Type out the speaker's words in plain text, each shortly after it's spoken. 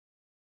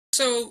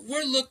So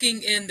we're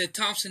looking in the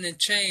Thompson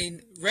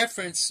Chain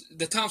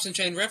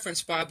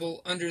Reference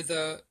Bible under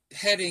the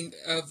heading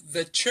of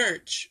the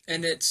church,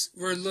 and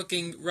we're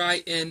looking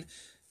right in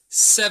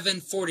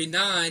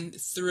 749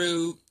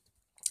 through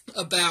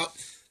about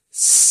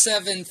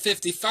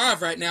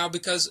 755 right now,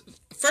 because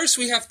first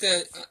we have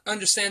to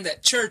understand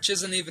that church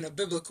isn't even a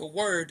biblical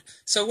word.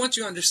 So once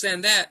you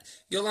understand that,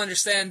 you'll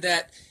understand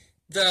that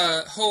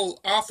the whole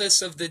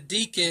office of the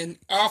deacon,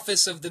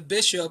 office of the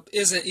bishop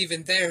isn't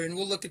even there, and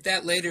we'll look at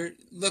that later,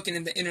 looking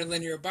in the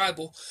interlinear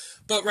Bible.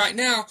 But right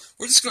now,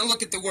 we're just going to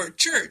look at the word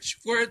church,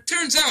 where it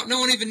turns out no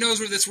one even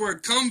knows where this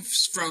word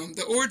comes from.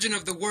 The origin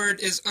of the word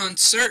is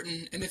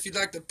uncertain, and if you'd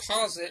like to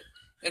pause it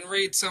and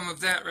read some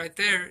of that right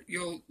there,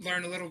 you'll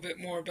learn a little bit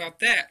more about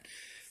that.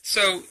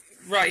 So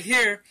right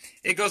here,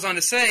 it goes on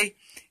to say,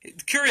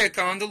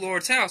 Hierarchical, the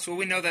Lord's house. Well,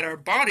 we know that our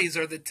bodies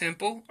are the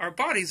temple. Our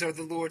bodies are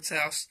the Lord's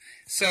house.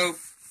 So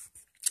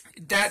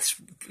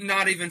that's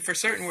not even for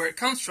certain where it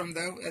comes from,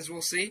 though, as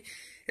we'll see.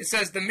 It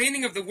says, the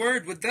meaning of the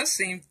word would thus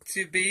seem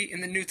to be,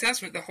 in the New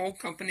Testament, the whole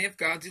company of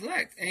God's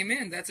elect.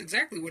 Amen. That's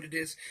exactly what it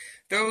is.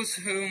 Those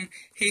whom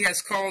he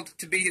has called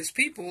to be his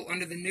people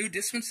under the new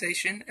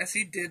dispensation, as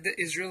he did the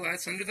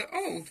Israelites under the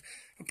old.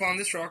 Upon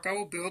this rock I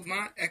will build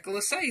my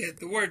ecclesia.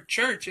 The word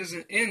church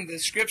isn't in the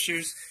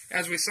scriptures.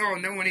 As we saw,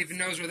 no one even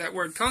knows where that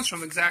word comes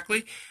from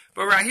exactly.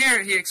 But right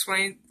here, they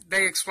explain,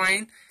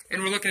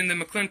 and we're looking in the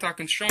McClintock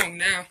and Strong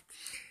now.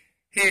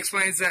 He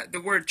explains that the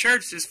word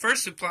church is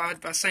first supplied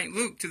by St.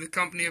 Luke to the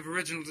company of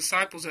original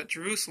disciples at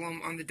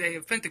Jerusalem on the day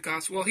of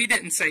Pentecost. Well, he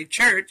didn't say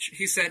church,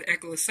 he said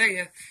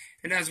ecclesia,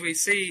 and as we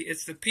see,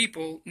 it's the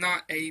people,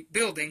 not a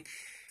building.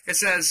 It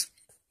says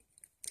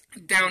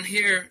down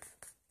here,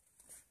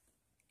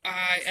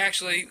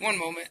 one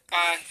moment,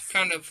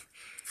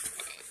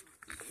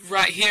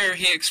 right here,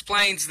 he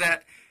explains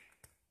that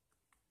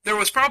there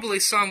was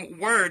probably some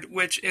word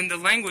which, in the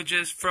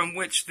languages from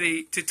which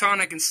the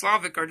Teutonic and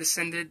Slavic are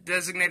descended,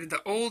 designated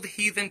the old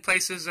heathen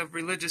places of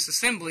religious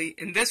assembly,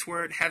 and this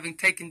word, having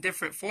taken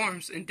different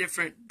forms in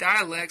different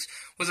dialects,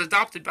 was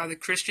adopted by the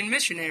Christian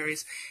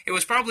missionaries. It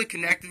was probably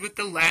connected with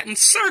the Latin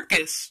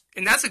circus,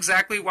 and that's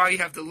exactly why you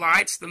have the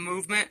lights, the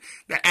movement,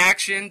 the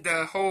action,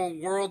 the whole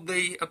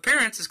worldly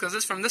appearance, is because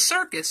it's from the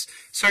circus,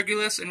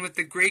 circulus, and with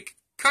the Greek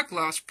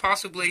kuklos,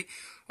 possibly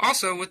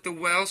also with the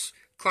Welsh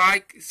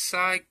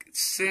psych,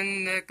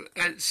 cynic,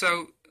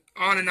 so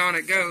on and on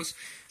it goes.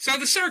 So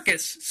the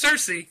circus,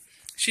 Circe,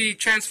 she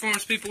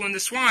transforms people into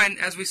swine,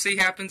 as we see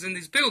happens in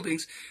these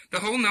buildings.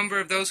 The whole number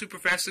of those who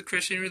profess the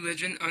Christian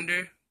religion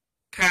under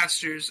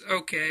pastors.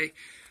 Okay,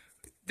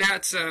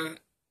 that's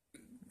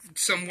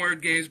some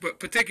word games, but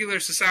particular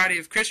society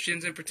of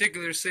Christians in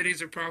particular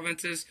cities or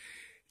provinces,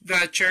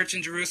 the church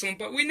in Jerusalem.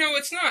 But we know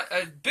it's not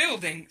a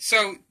building,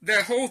 so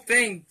the whole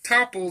thing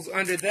topples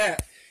under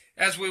that,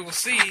 as we will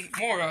see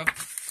more of.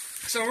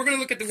 So we're going to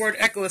look at the word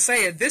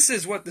ecclesia. This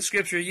is what the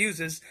scripture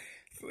uses,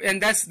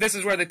 and this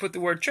is where they put the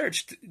word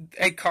church,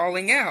 a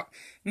calling out,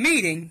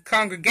 meeting,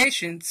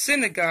 congregation,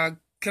 synagogue,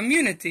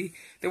 community.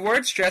 The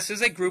word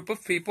stresses a group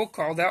of people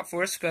called out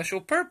for a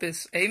special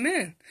purpose.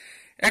 Amen.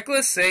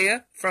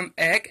 Ecclesia, from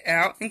ek,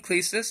 out, and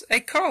klesis, a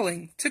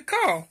calling, to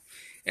call.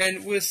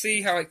 And we'll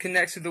see how it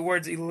connects to the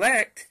words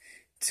elect,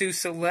 to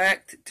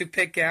select, to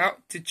pick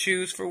out, to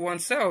choose for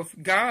oneself.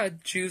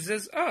 God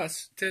chooses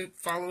us to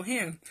follow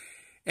him.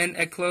 And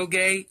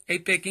ekloge, a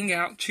picking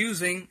out,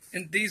 choosing,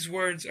 and these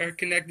words are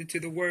connected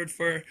to the word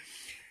for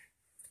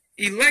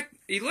elect.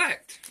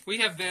 We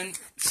have been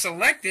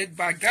selected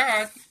by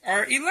God,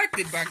 are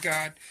elected by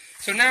God.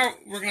 So now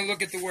we're going to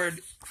look at the word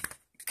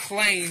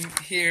claim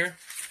here.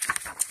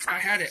 I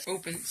had it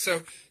open.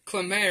 So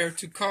clamer,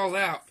 to call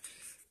out,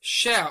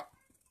 shout,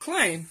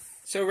 claim.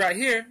 So right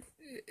here,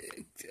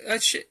 a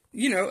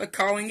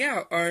calling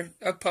out, or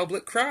a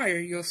public crier,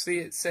 you'll see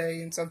it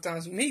say, and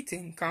sometimes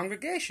meeting,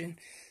 congregation.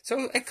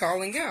 So a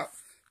calling out.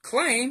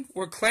 Claim,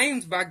 we're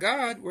claimed by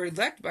God, we're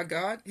elected by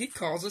God, he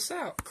calls us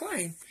out.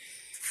 Claim.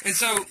 And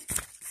so,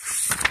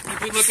 if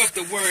we look up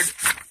the word,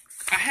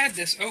 I had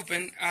this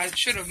open, I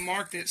should have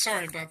marked it,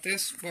 sorry about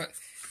this, but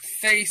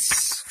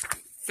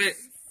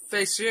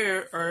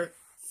facier, or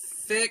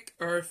thick,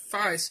 or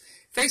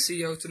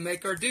facio, to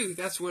make or do,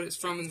 that's what it's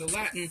from in the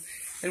Latin.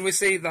 And we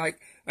see,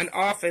 like, an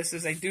office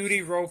is a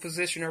duty, role,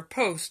 position, or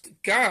post.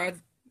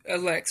 God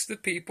elects the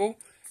people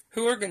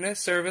who are going to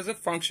serve as a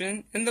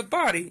function in the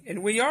body.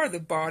 And we are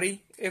the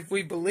body if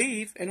we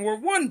believe, and we're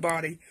one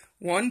body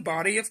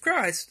of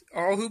Christ,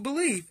 all who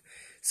believe.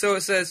 So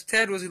it says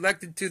Ted was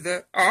elected to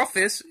the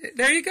office.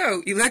 There you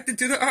go, elected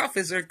to the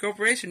office, or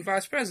corporation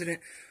vice president.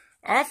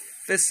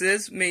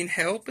 Offices mean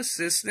help,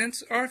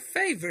 assistance, or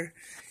favor.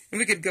 And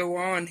we could go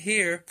on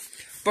here,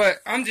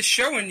 but I'm just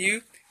showing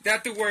you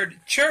that the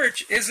word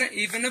church isn't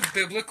even a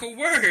biblical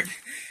word.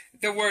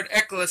 The word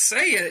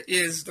ecclesia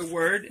is the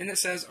word, and it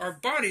says our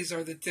bodies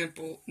are the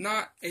temple,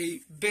 not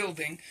a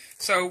building.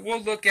 So we'll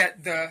look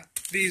at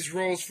these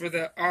roles for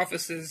the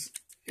offices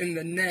in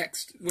the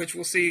next, which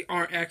we'll see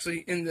aren't actually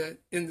in the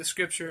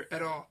scripture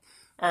at all.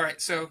 All right,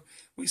 so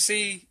we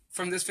see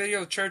from this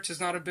video, church is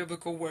not a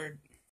biblical word.